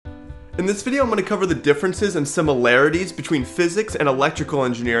In this video, I'm going to cover the differences and similarities between physics and electrical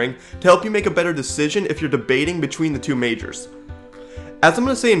engineering to help you make a better decision if you're debating between the two majors. As I'm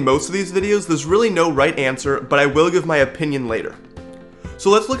going to say in most of these videos, there's really no right answer, but I will give my opinion later. So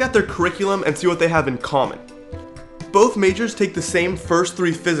let's look at their curriculum and see what they have in common. Both majors take the same first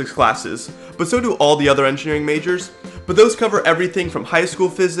 3 physics classes, but so do all the other engineering majors, but those cover everything from high school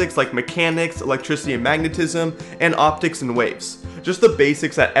physics like mechanics, electricity and magnetism, and optics and waves. Just the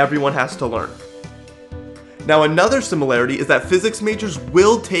basics that everyone has to learn. Now another similarity is that physics majors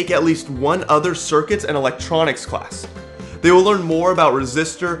will take at least one other circuits and electronics class. They will learn more about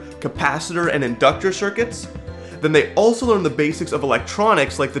resistor, capacitor, and inductor circuits. Then they also learn the basics of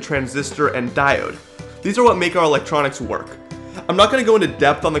electronics like the transistor and diode. These are what make our electronics work. I'm not going to go into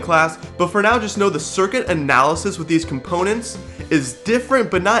depth on the class, but for now just know the circuit analysis with these components is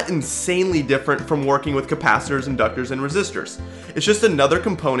different but not insanely different from working with capacitors, inductors, and resistors. It's just another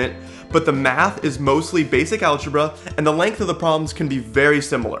component, but the math is mostly basic algebra and the length of the problems can be very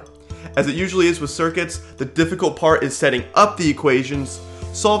similar. As it usually is with circuits, the difficult part is setting up the equations.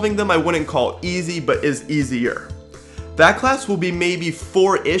 Solving them I wouldn't call easy, but is easier. That class will be maybe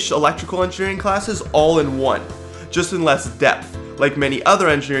 4-ish electrical engineering classes all in one, just in less depth, like many other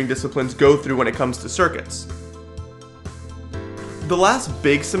engineering disciplines go through when it comes to circuits. The last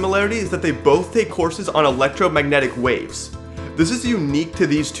big similarity is that they both take courses on electromagnetic waves. This is unique to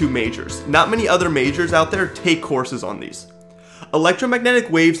these two majors. Not many other majors out there take courses on these. Electromagnetic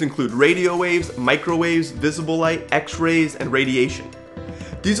waves include radio waves, microwaves, visible light, X-rays, and radiation.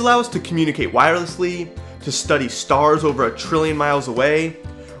 These allow us to communicate wirelessly, to study stars over 1 trillion miles away.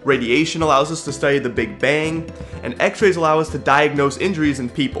 Radiation allows us to study the Big Bang, and X-rays allow us to diagnose injuries in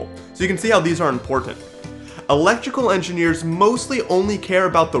people. So you can see how these are important. Electrical engineers mostly only care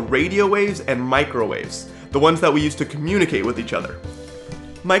about the radio waves and microwaves, the ones that we use to communicate with each other.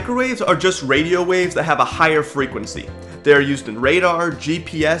 Microwaves are just radio waves that have a higher frequency. They are used in radar,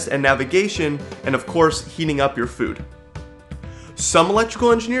 GPS, and navigation, and of course, heating up your food. Some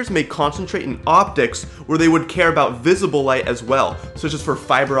electrical engineers may concentrate in optics where they would care about visible light as well, such as for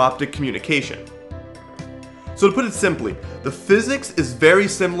fiber optic communication. So to put it simply, the physics is very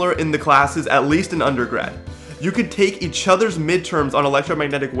similar in the classes, at least in undergrad. You could take each other's midterms on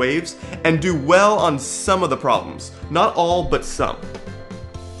electromagnetic waves and do well on some of the problems. Not all, but some.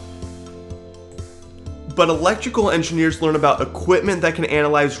 But electrical engineers learn about equipment that can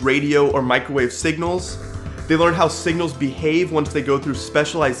analyze radio or microwave signals. They learn how signals behave once they go through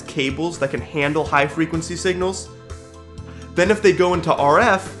specialized cables that can handle high frequency signals. Then if they go into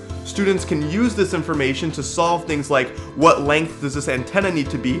RF, students can use this information to solve things like what length does this antenna need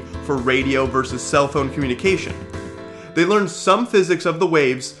to be for radio versus cell phone communication. They learn some physics of the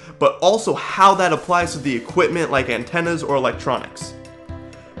waves, but also how that applies to the equipment like antennas or electronics.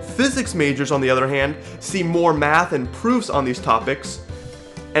 Physics majors, on the other hand, see more math and proofs on these topics,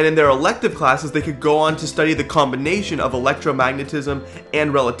 and in their elective classes they could go on to study the combination of electromagnetism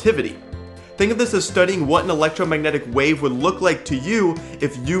and relativity. Think of this as studying what an electromagnetic wave would look like to you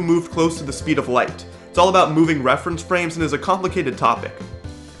if you moved close to the speed of light. It's all about moving reference frames and is a complicated topic.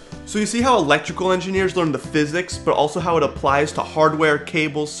 So you see how electrical engineers learn the physics, but also how it applies to hardware,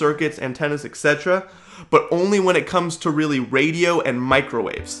 cables, circuits, antennas, etc., but only when it comes to really radio and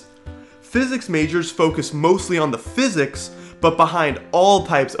microwaves. Physics majors focus mostly on the physics, but behind all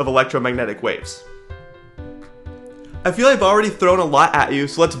types of electromagnetic waves. I feel I've already thrown a lot at you,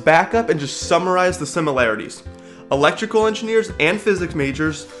 so let's back up and just summarize the similarities. Electrical engineers and physics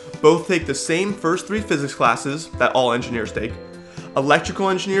majors both take the same first 3 physics classes that all engineers take. Electrical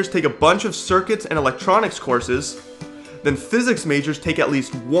engineers take a bunch of circuits and electronics courses. Then physics majors take at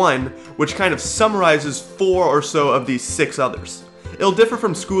least one, which kind of summarizes 4 or so of these 6 others. It'll differ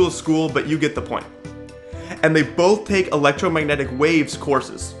from school to school, but you get the point. And they both take electromagnetic waves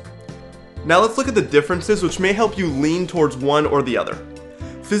courses. Now let's look at the differences, which may help you lean towards one or the other.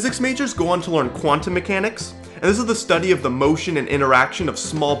 Physics majors go on to learn quantum mechanics, and this is the study of the motion and interaction of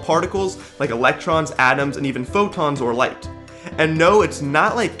small particles like electrons, atoms, and even photons or light. And no, it's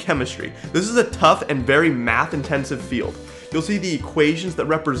not like chemistry. This is a tough and very math-intensive field. You'll see the equations that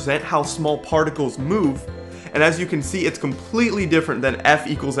represent how small particles move, and as you can see, it's completely different than F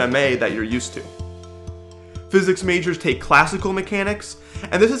equals ma that you're used to. Physics majors take classical mechanics,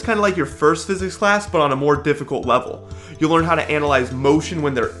 and this is kind of like your first physics class, but on a more difficult level. You'll learn how to analyze motion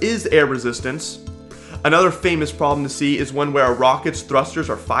when there is air resistance. Another famous problem to see is one where a rocket's thrusters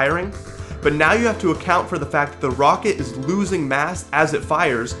are firing, but now you have to account for the fact that the rocket is losing mass as it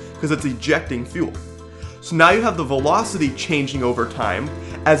fires because it's ejecting fuel. So now you have the velocity changing over time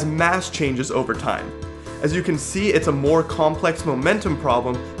as mass changes over time. As you can see, it's a more complex momentum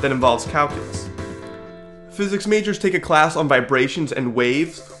problem that involves calculus. Physics majors take a class on vibrations and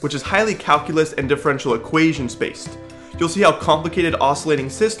waves, which is highly calculus and differential equations based. You'll see how complicated oscillating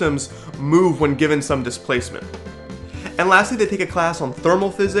systems move when given some displacement. And lastly, they take a class on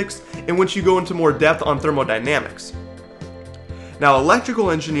thermal physics, in which you go into more depth on thermodynamics. Now,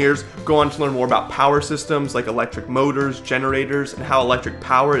 electrical engineers go on to learn more about power systems like electric motors, generators, and how electric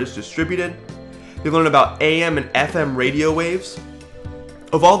power is distributed. They learn about AM and FM radio waves.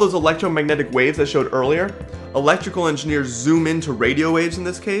 Of all those electromagnetic waves I showed earlier, electrical engineers zoom into radio waves in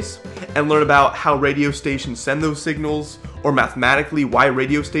this case, and learn about how radio stations send those signals, or mathematically why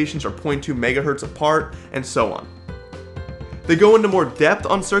radio stations are 0.2 megahertz apart, and so on. They go into more depth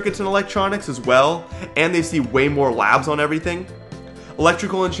on circuits and electronics as well, and they see way more labs on everything.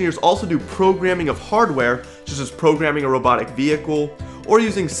 Electrical engineers also do programming of hardware, such as programming a robotic vehicle, or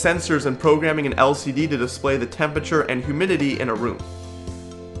using sensors and programming an LCD to display the temperature and humidity in a room.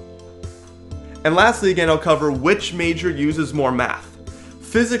 And lastly, again, I'll cover which major uses more math.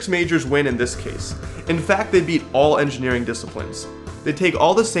 Physics majors win in this case. In fact, they beat all engineering disciplines. They take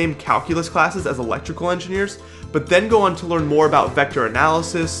all the same calculus classes as electrical engineers, but then go on to learn more about vector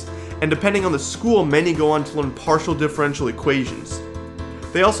analysis, and depending on the school, many go on to learn partial differential equations.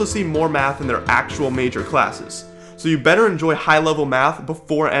 They also see more math in their actual major classes, so you better enjoy high-level math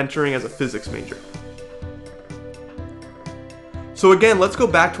before entering as a physics major. So again, let's go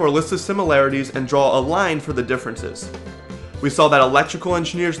back to our list of similarities and draw a line for the differences. We saw that electrical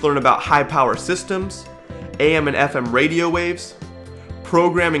engineers learn about high-power systems, AM and FM radio waves,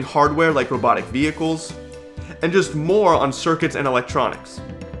 programming hardware like robotic vehicles, and just more on circuits and electronics.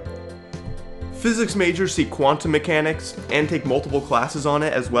 Physics majors see quantum mechanics and take multiple classes on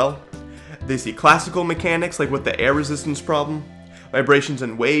it as well. They see classical mechanics like with the air resistance problem, vibrations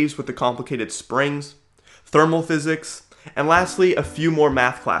and waves with the complicated springs, thermal physics, and lastly, a few more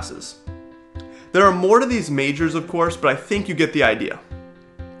math classes. There are more to these majors, of course, but I think you get the idea.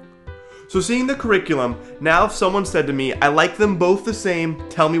 So seeing the curriculum, now if someone said to me, I like them both the same,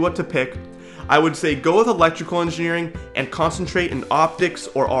 tell me what to pick, I would say go with electrical engineering and concentrate in optics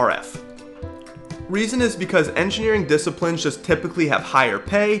or RF. Reason is because engineering disciplines just typically have higher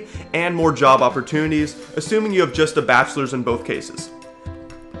pay and more job opportunities, assuming you have just a bachelor's in both cases.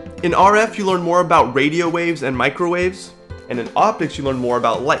 In RF, you learn more about radio waves and microwaves, and in optics, you learn more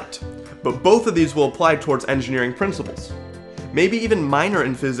about light. But both of these will apply towards engineering principles. Maybe even minor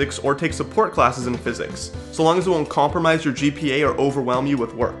in physics or take support classes in physics, so long as it won't compromise your GPA or overwhelm you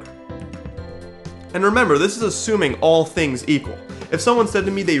with work. And remember, this is assuming all things equal. If someone said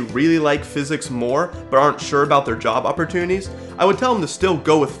to me they really like physics more, but aren't sure about their job opportunities, I would tell them to still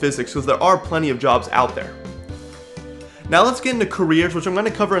go with physics because there are plenty of jobs out there. Now let's get into careers, which I'm going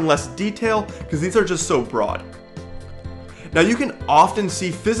to cover in less detail because these are just so broad. Now you can often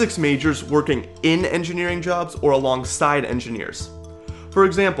see physics majors working in engineering jobs or alongside engineers. For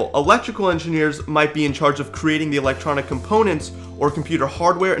example, electrical engineers might be in charge of creating the electronic components or computer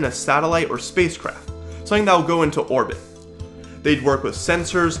hardware in a satellite or spacecraft, something that will go into orbit. They'd work with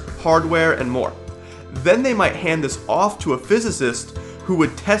sensors, hardware, and more. Then they might hand this off to a physicist who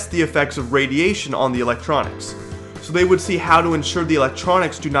would test the effects of radiation on the electronics. So they would see how to ensure the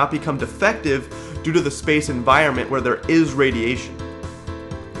electronics do not become defective due to the space environment where there is radiation.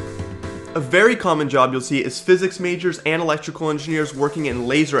 A very common job you'll see is physics majors and electrical engineers working in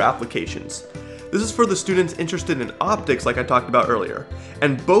laser applications. This is for the students interested in optics like I talked about earlier,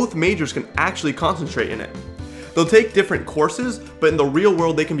 and both majors can actually concentrate in it. They'll take different courses, but in the real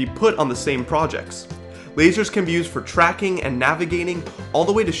world they can be put on the same projects. Lasers can be used for tracking and navigating, all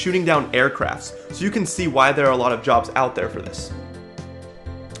the way to shooting down aircrafts, so you can see why there are a lot of jobs out there for this.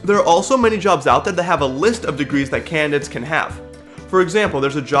 There are also many jobs out there that have a list of degrees that candidates can have. For example,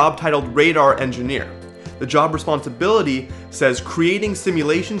 there's a job titled radar engineer. The job responsibility says creating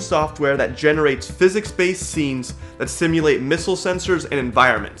simulation software that generates physics-based scenes that simulate missile sensors and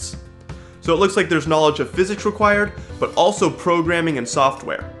environments. So it looks like there's knowledge of physics required, but also programming and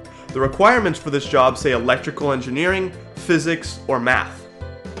software. The requirements for this job say electrical engineering, physics, or math.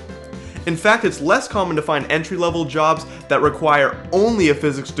 In fact, it's less common to find entry-level jobs that require only a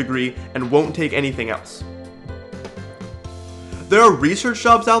physics degree and won't take anything else. There are research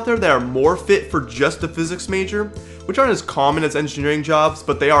jobs out there that are more fit for just a physics major, which aren't as common as engineering jobs,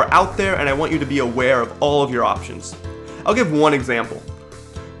 but they are out there and I want you to be aware of all of your options. I'll give one example.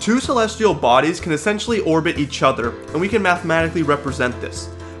 Two celestial bodies can essentially orbit each other, and we can mathematically represent this.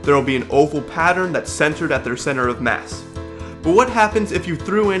 There will be an oval pattern that's centered at their center of mass. But what happens if you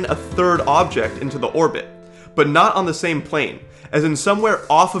threw in a third object into the orbit, but not on the same plane, as in somewhere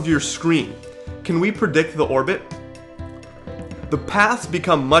off of your screen? can we predict the orbit? The paths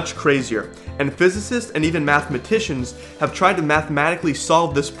become much crazier, and physicists and even mathematicians have tried to mathematically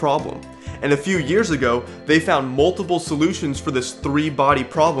solve this problem. And a few years ago, they found multiple solutions for this three-body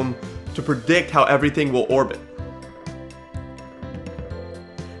problem to predict how everything will orbit.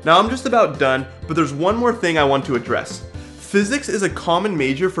 Now I'm just about done, but there's one more thing I want to address. Physics is a common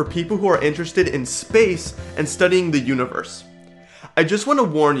major for people who are interested in space and studying the universe. I just want to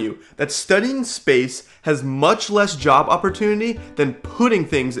warn you that studying space has much less job opportunity than putting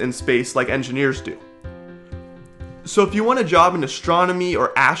things in space like engineers do. So if you want a job in astronomy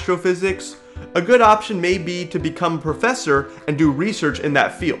or astrophysics, a good option may be to become a professor and do research in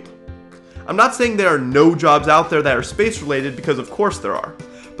that field. I'm not saying there are no jobs out there that are space related, because of course there are,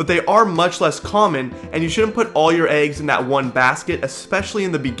 but they are much less common, and you shouldn't put all your eggs in that one basket, especially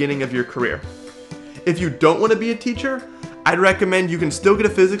in the beginning of your career. If you don't want to be a teacher, I'd recommend you can still get a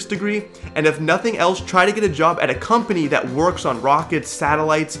physics degree, and if nothing else, try to get a job at a company that works on rockets,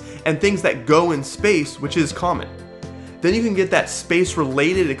 satellites, and things that go in space, which is common. Then you can get that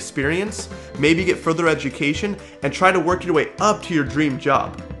space-related experience, maybe get further education, and try to work your way up to your dream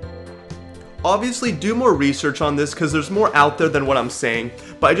job. Obviously, do more research on this because there's more out there than what I'm saying,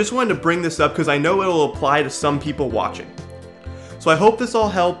 but I just wanted to bring this up because I know it will apply to some people watching. So I hope this all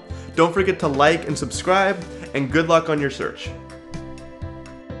helped. Don't forget to like and subscribe, and good luck on your search.